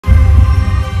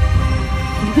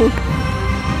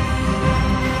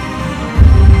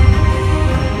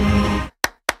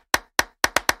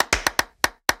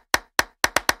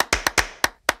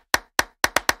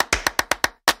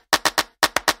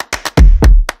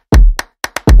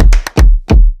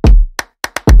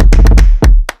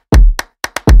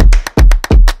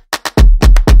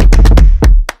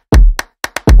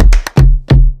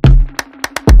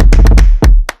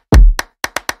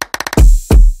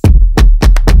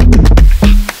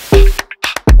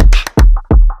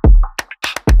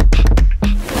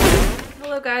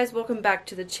Guys, welcome back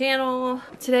to the channel.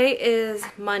 Today is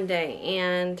Monday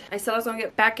and I said I was gonna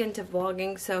get back into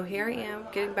vlogging, so here I am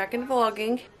getting back into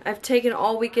vlogging. I've taken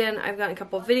all weekend. I've gotten a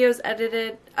couple of videos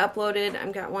edited, uploaded.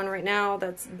 I've got one right now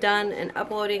that's done and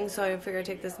uploading, so I figured I'd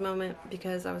take this moment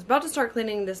because I was about to start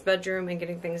cleaning this bedroom and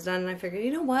getting things done, and I figured,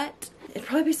 you know what, it'd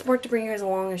probably be smart to bring you guys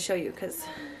along and show you, because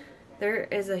there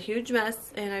is a huge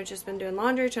mess and I've just been doing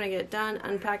laundry, trying to get it done,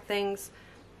 unpack things,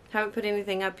 haven't put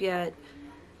anything up yet.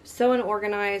 So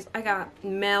unorganized. I got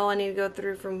mail I need to go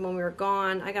through from when we were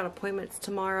gone. I got appointments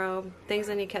tomorrow. Things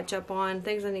I need to catch up on.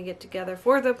 Things I need to get together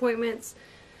for the appointments.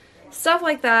 Stuff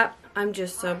like that. I'm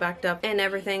just so backed up in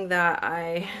everything that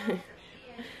I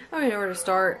don't know where to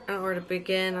start. I don't know where to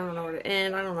begin. I don't know where to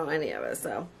end. I don't know any of it.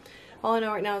 So all I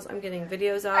know right now is I'm getting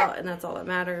videos out, and that's all that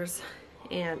matters.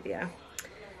 And yeah.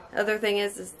 Other thing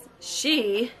is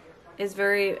she is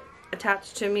very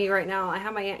attached to me right now. I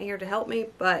have my aunt here to help me,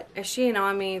 but if she ain't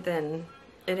on me, then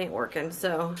it ain't working.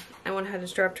 So I went ahead and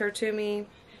strapped her to me.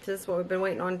 This is what we've been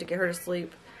waiting on to get her to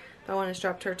sleep. But I went and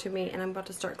strapped her to me, and I'm about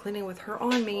to start cleaning with her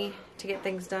on me to get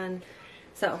things done.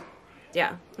 So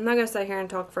yeah, I'm not gonna sit here and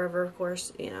talk forever, of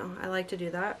course. You know, I like to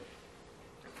do that.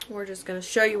 We're just gonna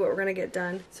show you what we're gonna get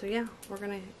done. So yeah, we're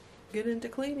gonna get into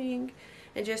cleaning.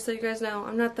 And just so you guys know,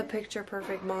 I'm not the picture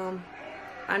perfect mom.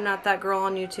 I'm not that girl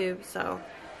on YouTube, so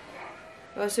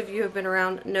most of you have been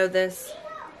around know this.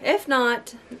 If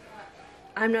not,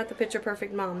 I'm not the picture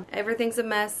perfect mom. Everything's a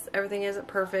mess. Everything isn't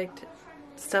perfect.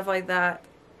 Stuff like that.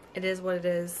 It is what it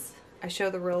is. I show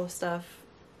the real stuff.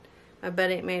 My bed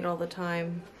ain't made all the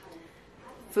time.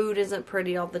 Food isn't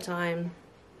pretty all the time.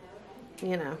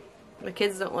 You know, the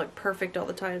kids don't look perfect all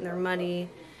the time. They're muddy.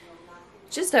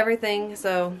 Just everything.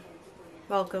 So,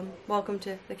 welcome. Welcome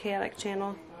to the Chaotic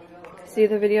channel. See,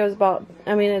 the video is about,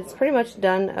 I mean, it's pretty much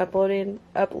done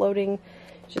uploading,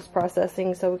 just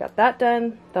processing. So we got that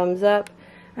done. Thumbs up.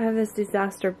 I have this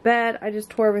disaster bed. I just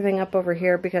tore everything up over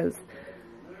here because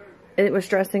it was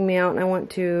stressing me out, and I want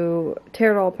to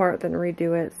tear it all apart then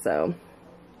redo it. So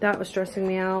that was stressing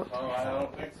me out. Oh, I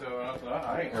don't think so.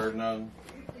 I ain't heard none.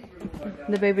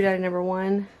 The baby daddy number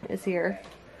 1 is here.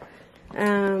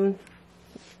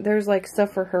 There's like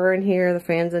stuff for her in here. The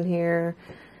fan's in here.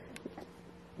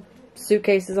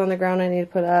 Suitcases on the ground I need to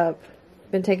put up.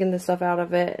 Been taking the stuff out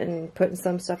of it and putting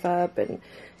some stuff up and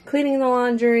cleaning the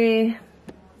laundry,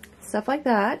 stuff like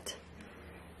that.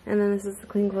 And then this is the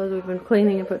clean clothes we've been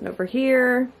cleaning and putting over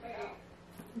here.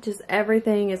 Just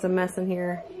everything is a mess in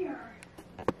here,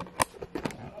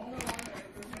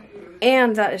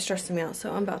 and that is stressing me out,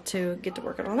 so I'm about to get to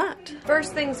working on that.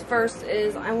 First things first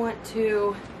is I want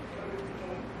to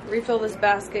refill this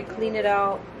basket, clean it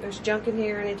out. There's junk in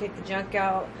here. I need to take the junk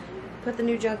out, put the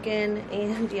new junk in,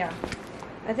 and yeah.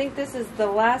 I think this is the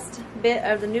last bit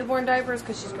of the newborn diapers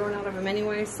because she's growing out of them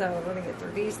anyway, so we're going to get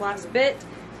through these last bit.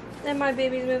 Then my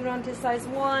baby's moving on to size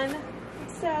 1.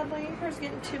 Sadly, hers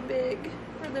getting too big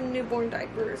for them newborn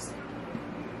diapers.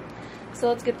 So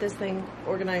let's get this thing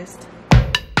organized.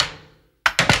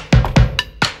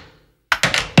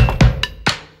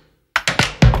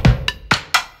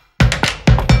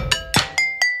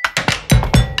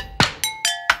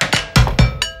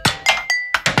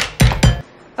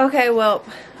 Okay, well,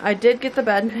 I did get the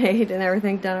bed made and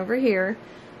everything done over here.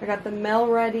 I got the mail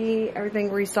ready,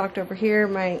 everything restocked over here.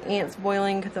 My aunt's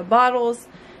boiling the bottles.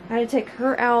 I had to take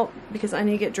her out because I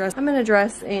need to get dressed. I'm in a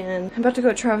dress and I'm about to go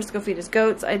to Travis to go feed his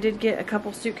goats. I did get a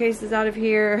couple suitcases out of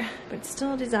here, but it's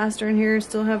still a disaster in here.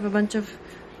 Still have a bunch of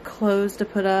clothes to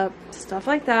put up, stuff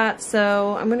like that.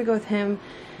 So I'm gonna go with him,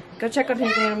 go check on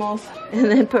his animals, and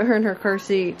then put her in her car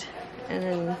seat, and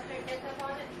then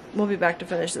we'll be back to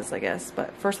finish this, I guess.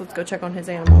 But first, let's go check on his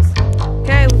animals.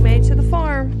 Okay, we made it to the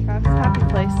farm. Travis' happy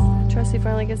place. Trusty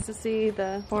finally gets to see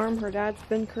the farm her dad's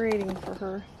been creating for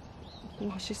her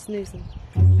while she's snoozing.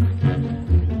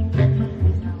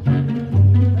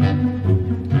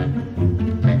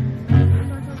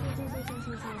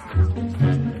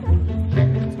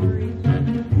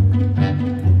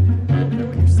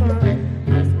 Sorry.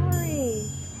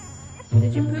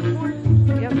 Did you poop more?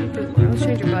 Yep, you pooped more. Let's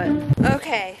change your butt.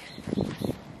 Okay.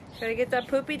 Gotta get that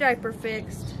poopy diaper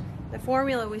fixed. The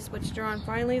formula we switched her on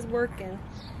finally is working.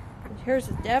 Hers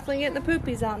is definitely getting the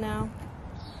poopies out now.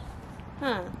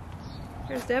 Huh.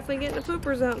 Hers definitely getting the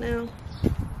poopers out now.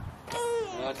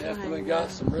 I definitely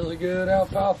got some really good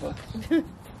alfalfa.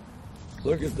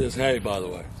 Look at this hay, by the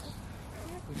way.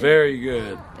 Very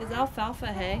good. Is alfalfa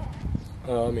hay?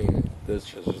 I mean, there's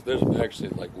actually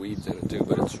like weeds in it too,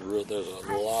 but it's real. There's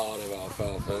a lot of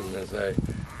alfalfa in this hay.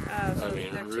 Oh, so I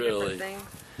mean, they're two really. different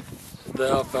things. The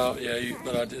alfalfa, yeah,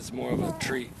 but it's more of a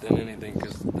treat than anything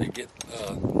because they get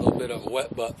a little bit of a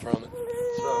wet butt from it.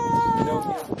 So you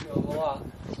don't get a lot.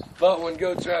 But when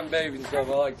goats are having babies and stuff,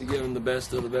 I like to give them the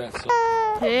best of the best. So.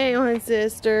 Hang on,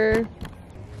 sister.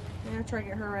 I'm gonna try to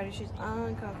get her ready. She's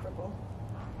uncomfortable.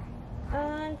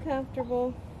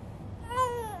 Uncomfortable.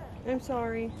 I'm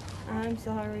sorry. I'm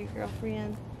sorry,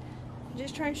 girlfriend. I'm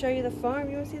just trying to show you the farm.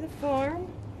 You want to see the farm?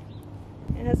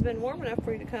 It has been warm enough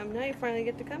for you to come. Now you finally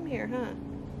get to come here, huh?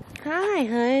 Hi,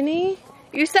 honey.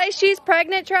 You say she's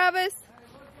pregnant, Travis?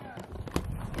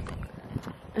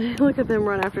 Look at them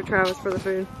run after Travis for the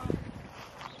food.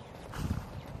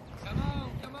 Come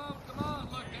on, come on, come on.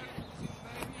 Look,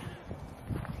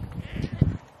 baby.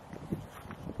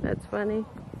 That's funny.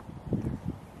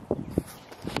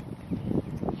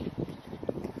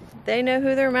 They know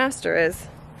who their master is.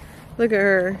 Look at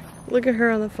her. Look at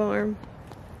her on the farm.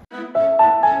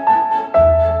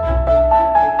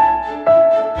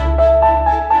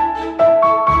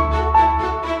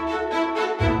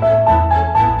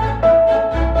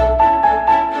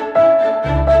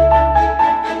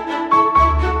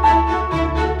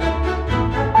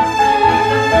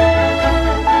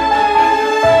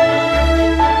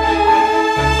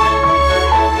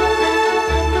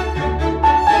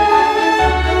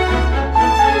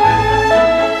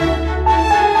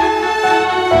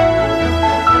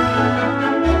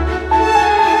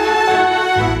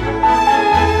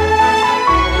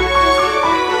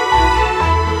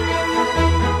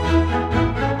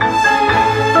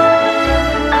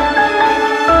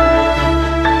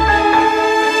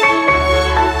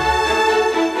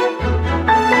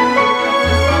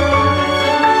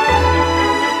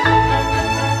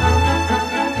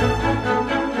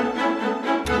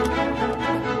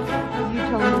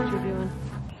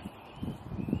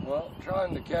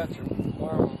 Trying to catch them,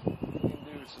 farm them. You can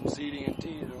do some seeding and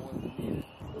teas or ones that need it.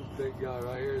 This big guy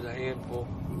right here is a handful.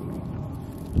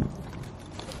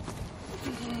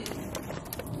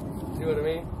 See what I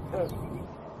mean?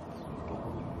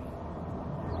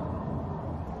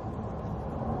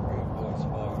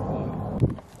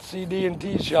 CD and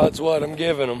T shots what I'm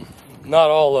giving them. Not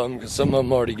all of them, because some of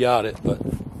them already got it, but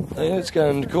I think it's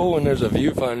kind of cool when there's a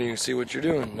viewfinder, you can see what you're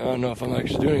doing. I don't know if I'm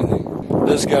actually doing anything.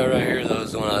 This guy right here, though,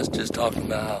 is the one I was just talking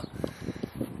about.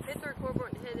 Hit the record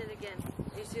button and hit it again.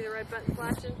 You see the red button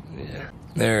flashing? Yeah.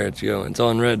 There it's going. It's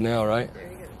on red now, right? There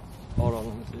you go. Hold on,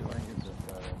 let me see if I can get this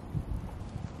guy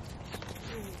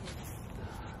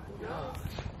in. Gosh.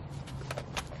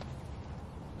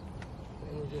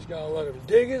 And you just gotta let him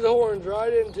dig his horns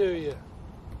right into you.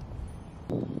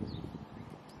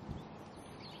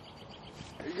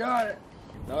 You got it.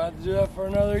 Don't have to do that for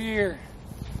another year.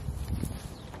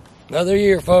 Another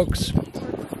year, folks.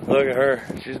 Look at her.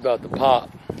 She's about to pop.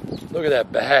 Look at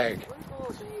that bag.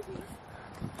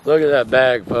 Look at that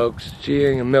bag, folks. She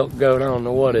ain't a milk goat. I don't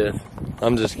know what is.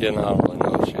 I'm just kidding. I don't really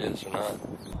know if she is or not.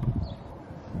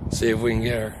 See if we can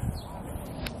get her.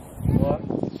 What?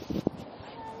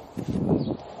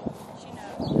 She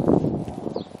knows.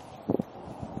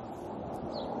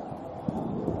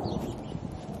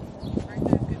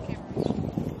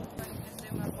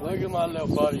 Look at my little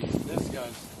buddy. This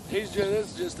guy's. This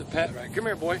is just a pet, right? Come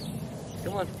here, boy.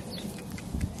 Come on.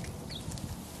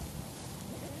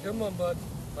 Come on, bud.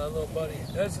 My little buddy.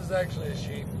 This is actually a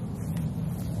sheep.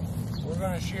 We're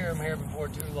going to shear him here before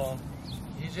too long.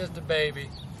 He's just a baby.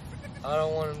 I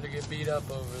don't want him to get beat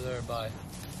up over there by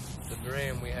the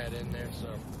dram we had in there, so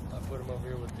I put him over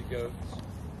here with the goats.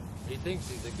 He thinks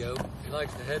he's a goat. He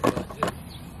likes to headbutt, too.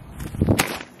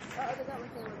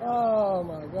 Oh,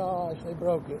 my gosh. They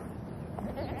broke it.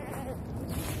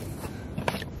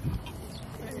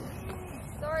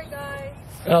 Sorry, guys.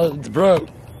 Oh, it's broke.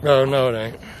 Oh, no, it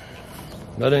ain't.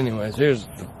 But anyways, here's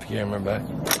the camera back.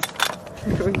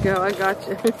 Here we go. I got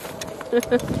you.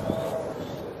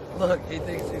 Look, he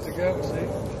thinks he's a goat, see?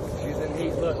 She's in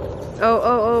heat, look.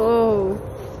 Oh.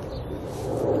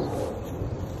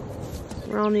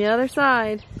 We're on the other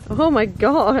side. Oh my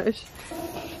gosh.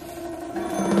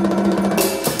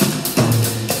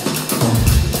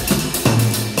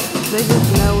 They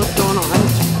just know what's going on.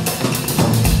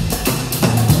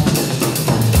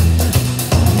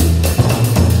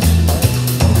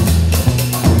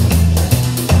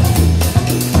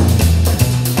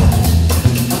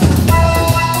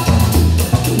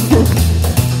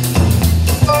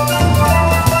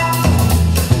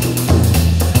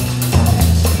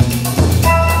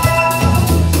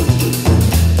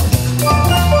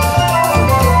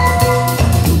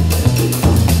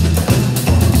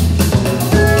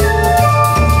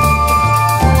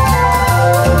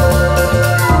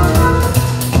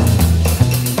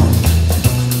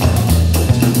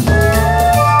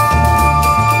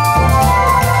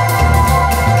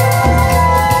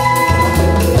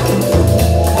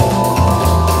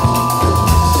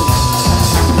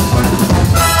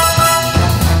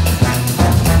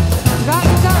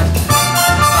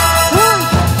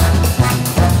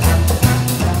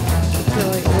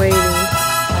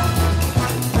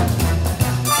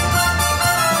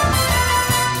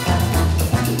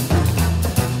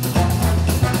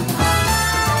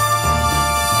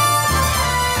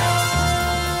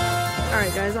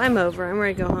 Alright guys, I'm over. I'm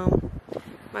ready to go home.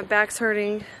 My back's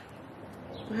hurting.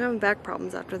 I'm having back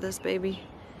problems after this, baby.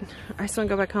 I just want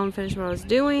to go back home and finish what I was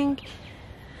doing.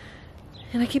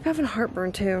 And I keep having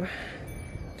heartburn too.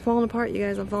 It's falling apart, you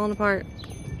guys. I'm falling apart.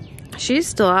 She's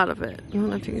still out of it. I don't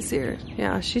know if you can see her.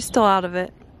 Yeah, she's still out of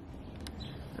it.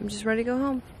 I'm just ready to go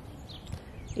home.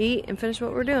 Eat and finish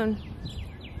what we're doing.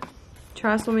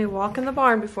 Travis let me walk in the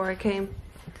barn before I came.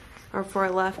 Or before I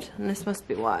left. And this must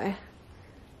be why.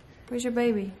 Where's your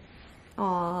baby?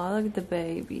 Aw, look at the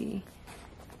baby.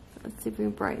 Let's see if we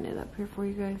can brighten it up here for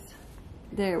you guys.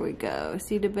 There we go.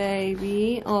 See the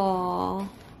baby? Aw.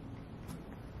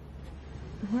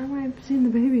 Where am I seeing the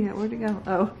baby at? Where'd it go?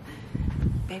 Oh.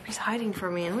 Baby's hiding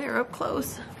from me and we are up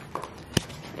close.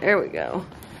 There we go.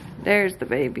 There's the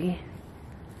baby.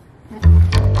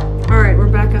 Alright, we're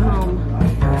back at home.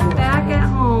 Back at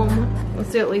home.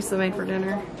 Let's see what Lisa made for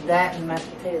dinner. That and mashed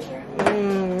potatoes.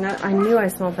 I knew I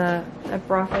smelled that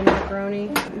broccoli macaroni.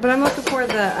 But I'm looking for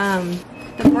the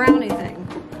brownie thing.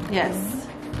 Yes.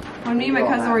 When me and my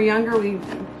cousin were younger, we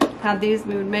had these.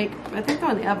 We would make, I think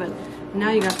they're in the oven.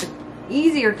 Now you got the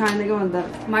easier kind. They go in the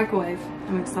microwave.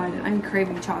 I'm excited. I'm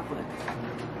craving chocolate.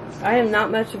 I am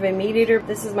not much of a meat eater.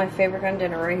 This is my favorite kind of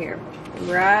dinner right here.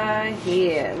 Right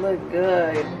here. Look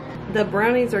good. The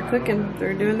brownies are cooking.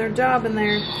 They're doing their job in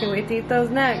there. Can't wait to eat those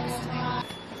next.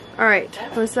 Alright,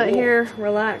 let's sit here,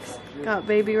 relax. Got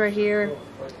baby right here.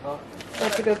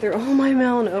 Have to go through all my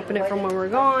mail and open it from when we're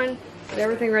gone. Get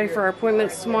everything ready for our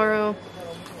appointments tomorrow.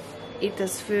 Eat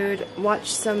this food.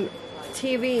 Watch some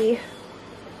TV.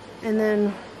 And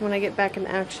then when I get back in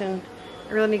action,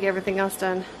 I really need to get everything else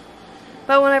done.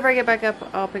 But whenever I get back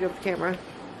up, I'll pick up the camera.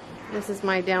 This is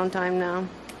my downtime now.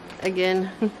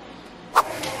 Again.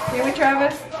 Here we,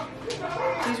 Travis.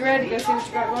 He's ready. Go see what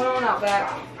you got going on out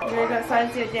back. You ready to go outside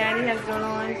and see what Daddy has going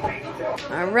on?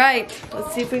 Alright.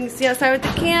 Let's see if we can see outside with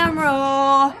the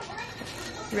camera.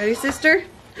 Ready, sister?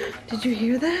 Did you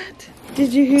hear that?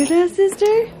 Did you hear that,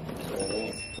 sister?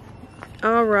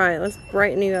 Alright. Let's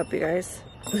brighten you up, you guys.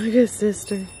 Look at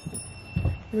sister.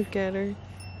 Look at her.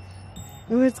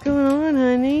 What's going on,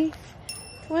 honey?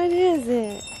 What is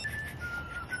it?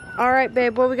 Alright,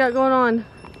 babe. What we got going on?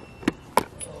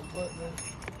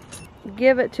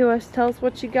 Give it to us. Tell us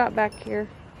what you got back here.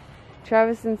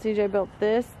 Travis and CJ built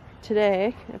this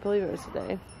today. I believe it was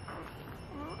today.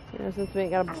 You know, since we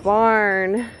ain't got a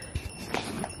barn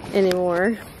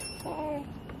anymore.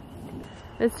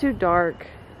 It's too dark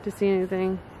to see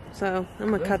anything. So I'm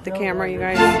gonna cut the camera, you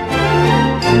guys.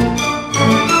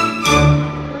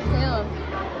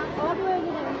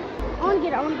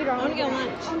 I want to get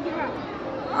lunch.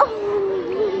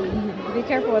 Be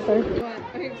careful with her. What?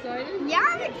 Are you excited? Yeah,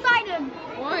 I'm excited.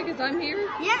 Why? Because I'm here?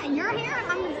 Yeah, you're here.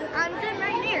 I'm sitting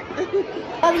right here.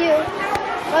 Love you.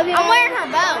 Love you. I'm wearing her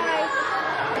belt.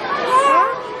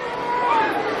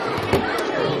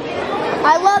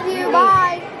 I love you.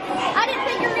 Bye. I didn't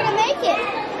think you were going to make it.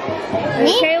 Hey,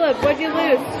 me? Caleb, what'd you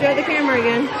lose? Show the camera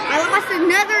again. I lost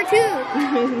another 2.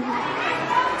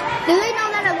 Do they know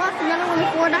that I lost another one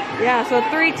in Florida? Yeah, so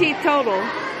 3 teeth total.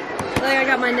 Look, I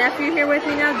got my nephew here with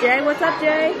me now. Jay, what's up,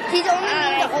 Jay? He's only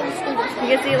me the old school. You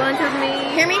get to eat lunch with me?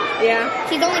 Hear me? Yeah.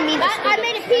 He's only me the I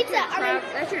made a pizza.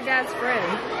 That's your dad's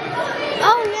friend.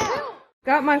 Oh, yeah.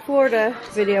 Got my Florida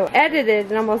video edited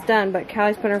and almost done, but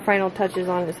Callie's put her final touches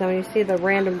on it. So when you see the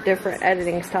random different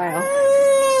editing style.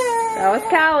 That was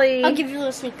Callie. I'll give you a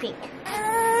little sneak peek.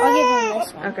 I'll give you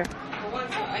this one. Okay.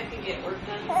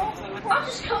 I'll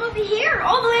just come over here,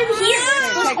 all the way over here. It's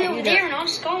supposed to be over there, and I'll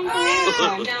just go over there.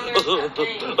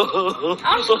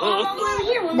 I'll just go all the way over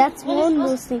here. That's one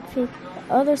little sneak peek.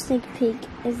 The other sneak peek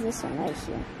is this one right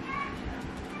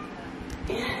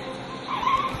here.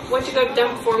 Once you go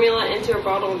dump formula into a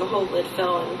bottle, the whole lid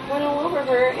fell and went all over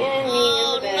her and me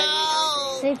in the bed.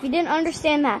 So if you didn't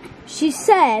understand that, she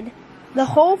said the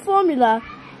whole formula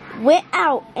went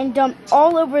out and dumped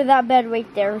all over that bed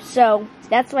right there. So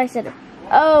that's why I said,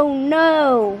 oh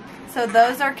no. So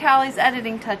those are Callie's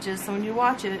editing touches, so when you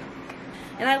watch it,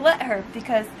 and I let her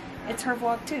because it's her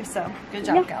vlog too, so good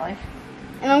job, Callie.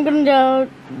 And I'm going to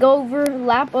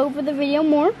lap over the video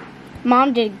more.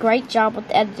 Mom did a great job with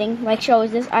the editing, like she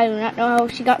always does. I do not know how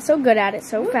she got so good at it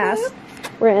so fast.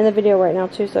 We're in the video right now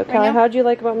too, so Callie, how'd you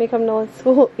like about me coming to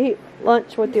school, eat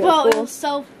lunch with you at Well, school? it was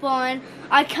so fun.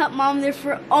 I kept Mom there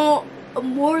for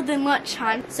more than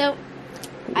lunchtime. So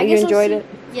I guess enjoyed it?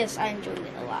 Yes, I enjoyed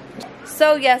it a lot.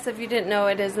 So yes, if you didn't know,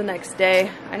 it is the next day.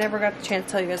 I never got the chance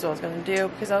to tell you guys what I was going to do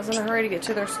because I was in a hurry to get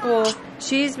to their school.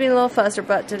 She's been a little fusser,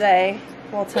 but today,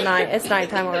 well tonight, it's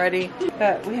nighttime already.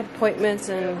 But we had appointments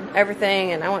and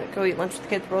everything, and I went to go eat lunch with the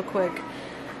kids real quick.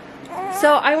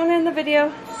 So I went in the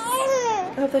video.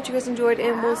 I hope that you guys enjoyed,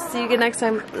 and we'll see you again next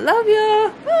time. Love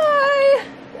ya. Bye.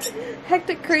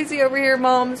 Hectic crazy over here,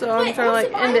 Mom, so I'm trying to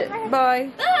like end it. Bye.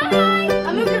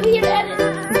 I'm over here to